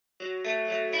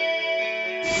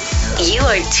You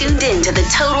are tuned in to the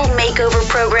Total Makeover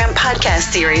Program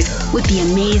podcast series with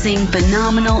the amazing,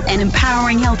 phenomenal, and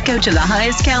empowering health coach of the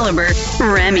highest caliber,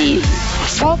 Remy.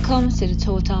 Welcome to the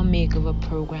Total Makeover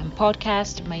Program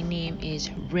podcast. My name is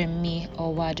Remy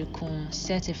Owadukun,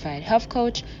 certified health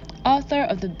coach, author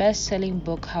of the best-selling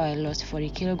book, How I Lost 40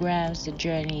 Kilograms, The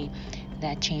Journey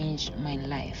That Changed My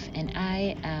Life. And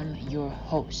I am your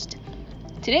host.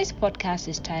 Today's podcast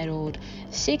is titled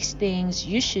 6 Things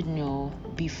You Should Know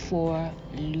Before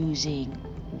Losing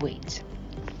Weight.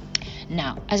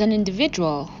 Now, as an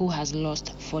individual who has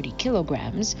lost 40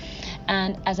 kilograms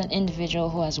and as an individual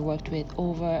who has worked with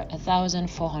over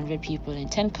 1,400 people in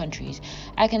 10 countries,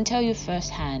 I can tell you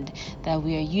firsthand that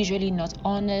we are usually not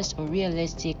honest or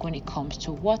realistic when it comes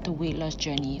to what the weight loss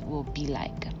journey will be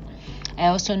like. I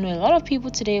also know a lot of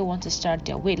people today want to start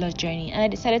their weight loss journey, and I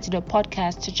decided to do a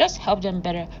podcast to just help them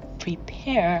better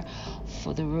prepare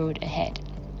for the road ahead.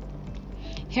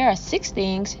 Here are 6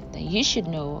 things that you should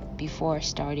know before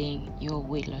starting your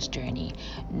weight loss journey.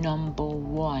 Number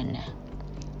 1,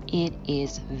 it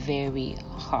is very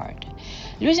hard.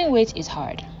 Losing weight is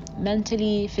hard,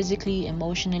 mentally, physically,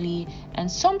 emotionally,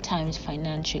 and sometimes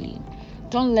financially.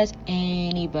 Don't let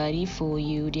anybody fool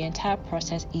you. The entire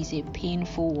process is a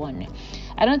painful one.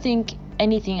 I don't think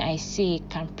anything I say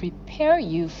can prepare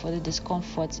you for the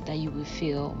discomfort that you will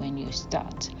feel when you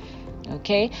start.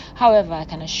 Okay? However, I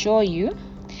can assure you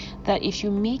that if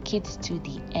you make it to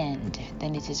the end,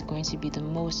 then it is going to be the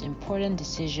most important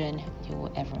decision you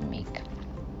will ever make.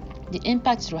 The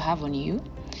impact it will have on you,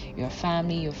 your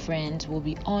family, your friends will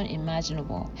be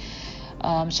unimaginable.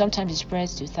 Sometimes it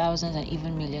spreads to thousands and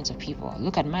even millions of people.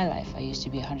 Look at my life. I used to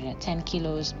be 110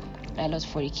 kilos. I lost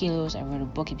 40 kilos. I wrote a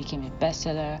book. It became a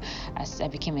bestseller. I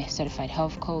became a certified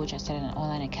health coach. I started an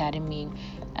online academy.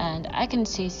 And I can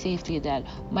say safely that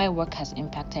my work has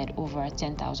impacted over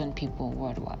 10,000 people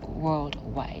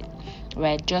worldwide,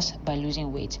 right? Just by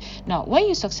losing weight. Now, when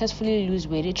you successfully lose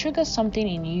weight, it triggers something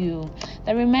in you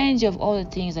that reminds you of all the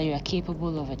things that you are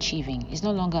capable of achieving. It's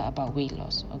no longer about weight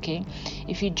loss, okay?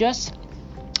 If you just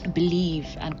believe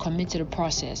and commit to the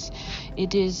process,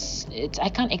 I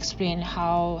can't explain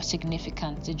how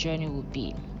significant the journey will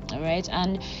be. All right,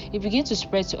 and it begins to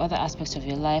spread to other aspects of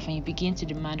your life, and you begin to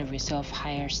demand of yourself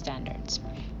higher standards.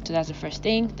 So that's the first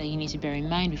thing that you need to bear in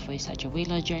mind before you start your weight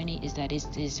loss journey, is that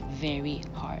it is very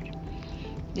hard.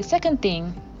 The second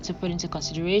thing to put into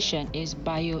consideration is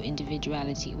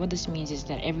bio-individuality. What this means is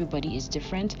that everybody is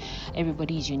different,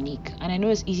 everybody is unique. And I know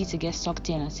it's easy to get sucked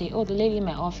in and say, oh, the lady in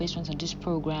my office went on this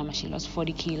program and she lost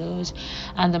 40 kilos,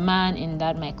 and the man in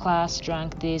my class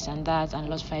drank this and that and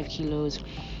lost 5 kilos.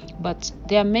 But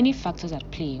there are many factors at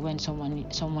play when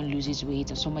someone loses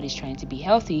weight or someone is trying to be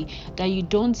healthy that you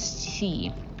don't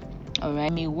see, all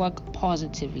right, may work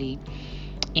positively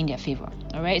in their favor.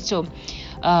 All right, so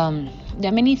there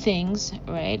are many things,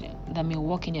 right, that may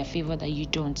work in their favor that you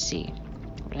don't see,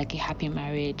 like a happy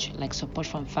marriage, like support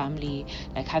from family,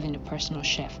 like having a personal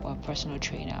chef or a personal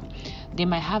trainer. They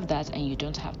might have that and you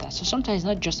don't have that. So sometimes it's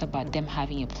not just about them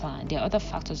having a plan. There are other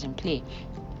factors in play.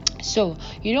 So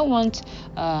you don't want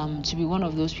to be one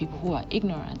of those people who are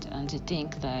ignorant and to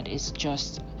think that it's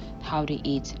just how they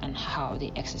eat and how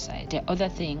they exercise. There are other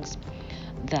things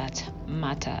that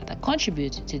matter, that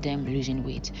contribute to them losing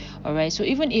weight. All right, so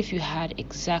even if you had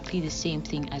exactly the same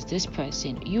thing as this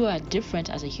person, you are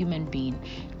different as a human being.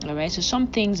 All right, so some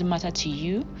things matter to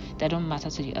you that don't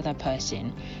matter to the other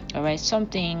person. All right, some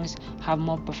things have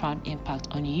more profound impact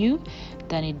on you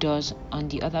than it does on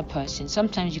the other person.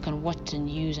 Sometimes you can watch the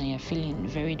news and you're feeling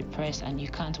very depressed and you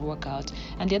can't work out,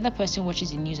 and the other person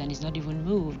watches the news and is not even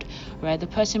moved, right? The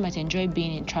person might enjoy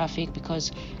being in traffic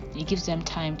because it gives them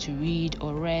time to read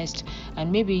or rest, and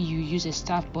maybe you use a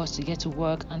staff bus to get to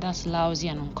work, and that's lousy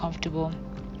and uncomfortable.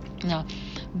 Now,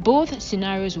 both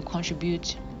scenarios will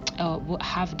contribute will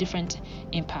have different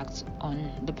impacts on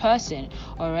the person.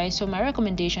 All right, so my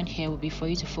recommendation here would be for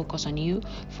you to focus on you,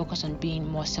 focus on being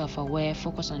more self-aware,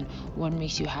 focus on what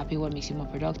makes you happy, what makes you more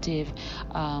productive,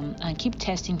 and keep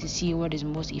testing to see what is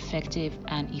most effective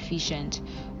and efficient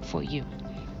for you.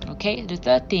 Okay, the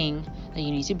third thing that you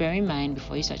need to bear in mind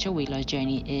before you start your weight loss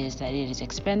journey is that it is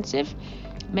expensive,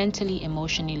 mentally,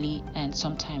 emotionally, and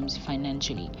sometimes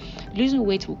financially. Losing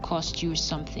weight will cost you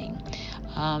something.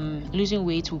 Losing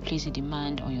weight will place a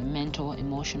demand on your mental,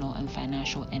 emotional, and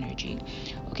financial energy.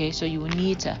 Okay, so you will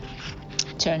need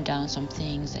to turn down some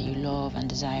things that you love and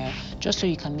desire just so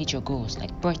you can meet your goals,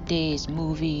 like birthdays,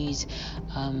 movies,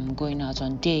 going out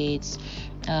on dates.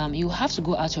 You have to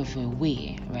go out of your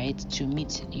way, right, to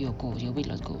meet your goals, your weight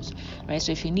loss goals, right?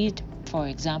 So if you need, for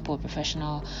example, a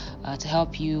professional to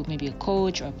help you, maybe a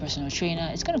coach or a personal trainer,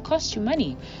 it's going to cost you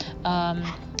money.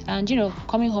 And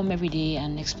coming home every day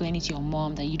and explaining to your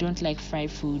mom that you don't like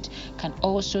fried food can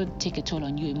also take a toll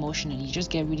on you emotionally. You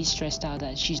just get really stressed out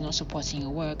that she's not supporting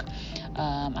your work,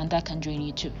 and that can drain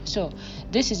you too. So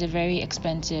this is a very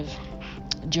expensive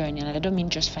journey, and I don't mean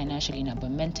just financially now,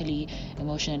 but mentally,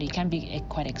 emotionally, it can be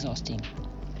quite exhausting.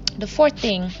 The fourth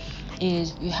thing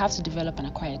is you have to develop an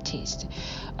acquired taste.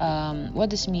 What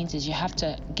this means is you have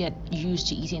to get used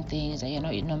to eating things that you're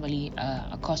not normally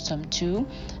accustomed to,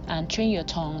 and train your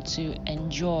tongue to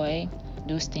enjoy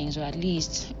those things, or at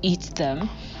least eat them.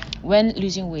 When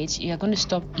losing weight, you're going to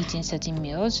stop eating certain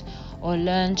meals or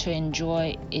learn to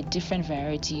enjoy a different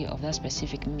variety of that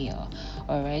specific meal.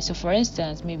 All right, so for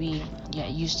instance, maybe you're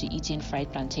used to eating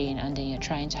fried plantain and then you're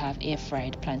trying to have air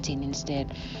fried plantain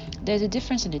instead. There's a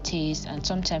difference in the taste and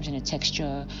sometimes in the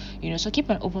texture, so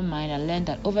keep an open mind and learn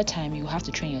that over time you have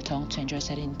to train your tongue to enjoy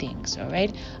certain things, all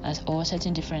right, or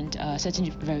certain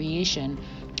variation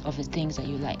of the things that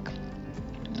you like.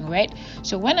 Right,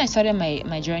 so when I started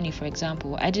my journey, for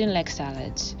example, I didn't like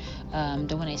salads.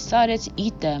 Then when I started to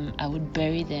eat them, I would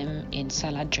bury them in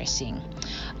salad dressing,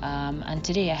 and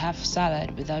today I have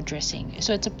salad without dressing.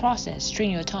 So it's a process.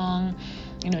 Training your tongue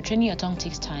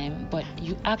takes time, but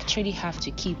you actually have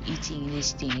to keep eating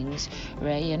these things,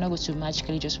 right? You're not going to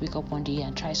magically just wake up one day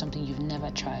and try something you've never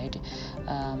tried,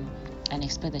 and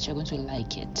expect that you're going to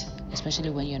like it, especially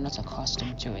when you're not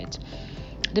accustomed to it.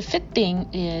 The fifth thing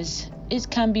is it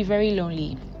can be very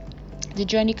lonely. The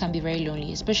journey can be very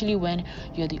lonely, especially when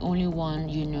you're the only one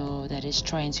that is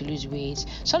trying to lose weight.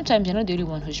 Sometimes you're not the only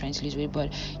one who's trying to lose weight,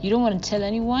 but you don't want to tell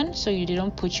anyone, so they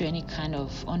don't put you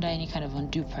under any kind of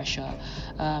undue pressure.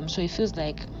 So it feels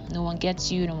like no one gets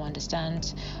you, no one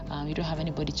understands. You don't have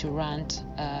anybody to rant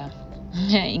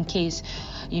in case,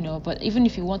 but even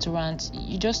if you want to rant,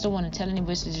 you just don't want to tell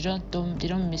anybody, so they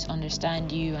don't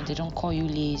misunderstand you and they don't call you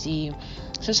lazy.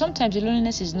 So sometimes the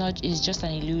loneliness is just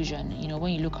an illusion.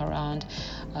 When you look around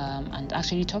and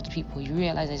actually talk to people, you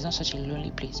realize that it's not such a lonely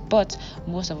place. But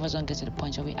most of us don't get to the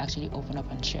point where we actually open up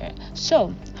and share.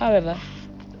 So, however,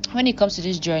 when it comes to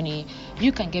this journey,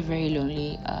 you can get very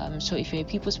lonely. So if you're a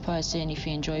people's person, if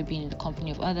you enjoy being in the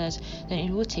company of others, then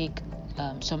it will take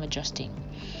some adjusting.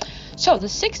 So the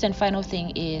sixth and final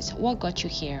thing is what got you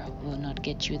here will not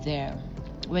get you there.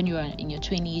 When you are in your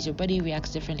 20s, your body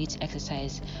reacts differently to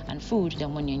exercise and food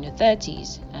than when you're in your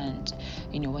 30s. And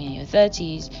when you're in your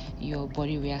 30s, your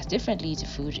body reacts differently to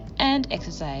food and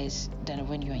exercise than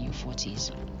when you're in your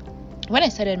 40s. When I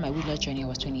started my weight loss journey, I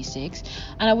was 26,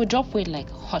 and I would drop weight like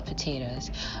hot potatoes.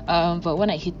 But when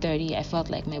I hit 30, I felt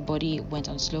like my body went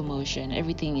on slow motion.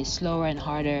 Everything is slower and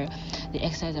harder. The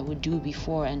exercise I would do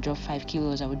before and drop 5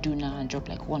 kilos, I would do now and drop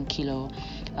like 1 kilo.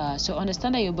 So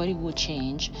understand that your body will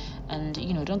change, and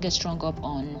don't get strung up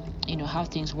on how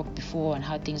things worked before and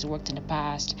how things worked in the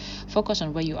past. Focus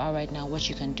on where you are right now, what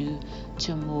you can do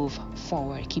to move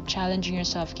forward. Keep challenging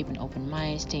yourself, keep an open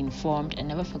mind, stay informed, and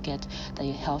never forget that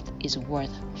your health is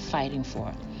worth fighting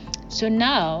for. So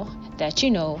now that you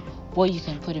know what you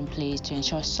can put in place to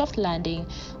ensure soft landing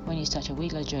when you start your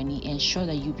weight loss journey, ensure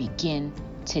that you begin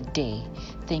today.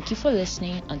 Thank you for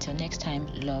listening. Until next time,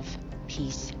 love,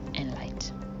 peace, and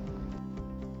light.